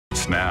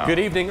now. Good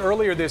evening.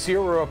 Earlier this year,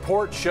 a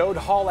report showed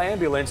Hall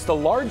Ambulance, the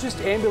largest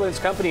ambulance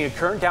company in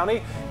Kern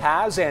County,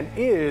 has and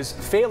is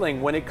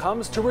failing when it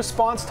comes to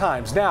response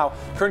times. Now,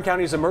 Kern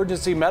County's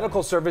emergency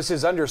medical service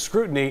is under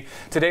scrutiny.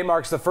 Today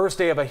marks the first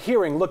day of a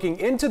hearing looking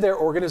into their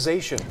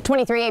organization.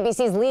 23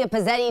 ABC's Leah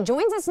Pizzetti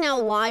joins us now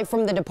live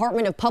from the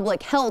Department of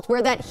Public Health,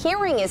 where that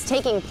hearing is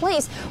taking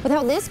place, with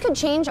how this could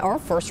change our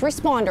first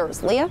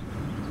responders. Leah?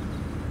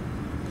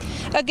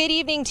 A good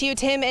evening to you,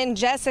 Tim and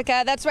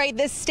Jessica. That's right.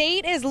 The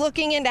state is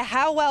looking into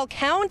how well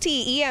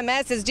county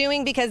EMS is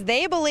doing because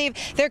they believe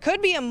there could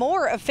be a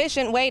more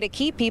efficient way to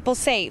keep people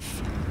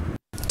safe.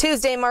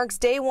 Tuesday marks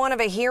day one of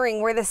a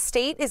hearing where the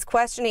state is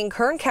questioning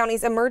Kern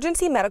County's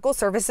emergency medical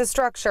services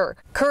structure.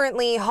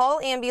 Currently,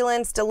 Hall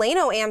Ambulance,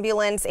 Delano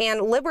Ambulance,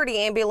 and Liberty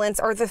Ambulance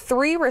are the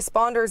three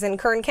responders in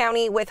Kern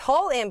County, with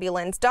Hall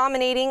Ambulance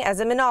dominating as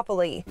a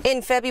monopoly.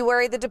 In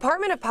February, the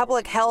Department of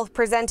Public Health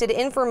presented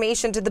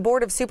information to the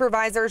Board of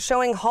Supervisors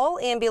showing Hall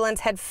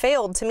Ambulance had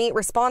failed to meet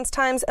response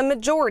times a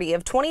majority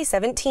of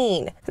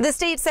 2017. The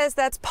state says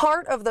that's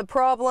part of the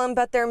problem,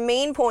 but their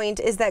main point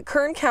is that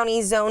Kern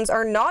County zones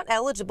are not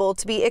eligible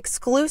to be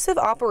exclusive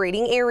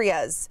operating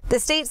areas. The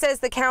state says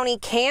the county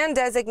can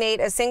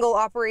designate a single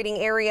operating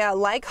area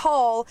like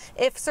Hall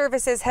if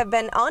services have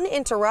been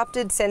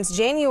uninterrupted since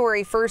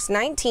January 1st,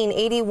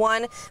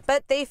 1981,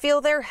 but they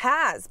feel there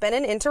has been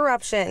an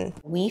interruption.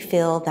 We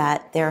feel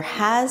that there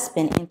has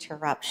been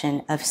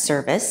interruption of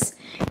service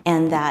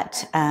and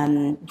that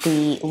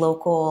the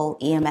local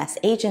EMS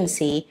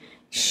agency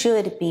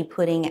should be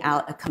putting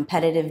out a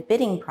competitive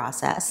bidding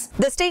process.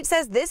 The state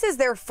says this is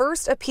their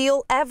first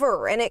appeal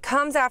ever, and it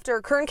comes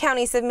after Kern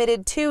County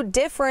submitted two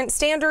different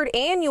standard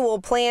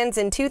annual plans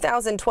in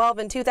 2012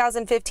 and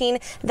 2015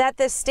 that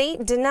the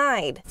state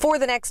denied. For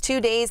the next 2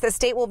 days, the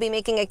state will be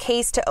making a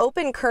case to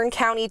open Kern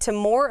County to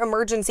more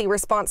emergency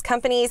response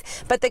companies,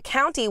 but the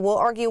county will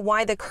argue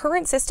why the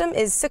current system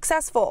is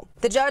successful.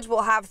 The judge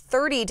will have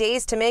 30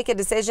 days to make a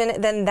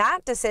decision, then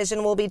that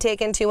decision will be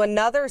taken to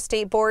another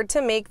state board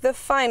to make the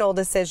final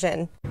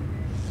decision.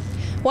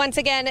 Once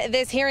again,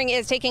 this hearing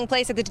is taking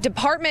place at the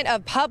Department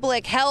of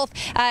Public Health.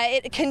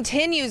 It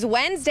continues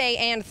Wednesday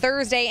and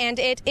Thursday, and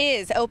it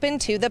is open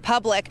to the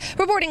public.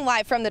 Reporting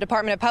live from the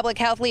Department of Public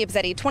Health, Leah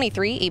Pizzetti,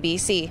 23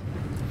 ABC.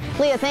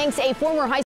 Leah, thanks. A former high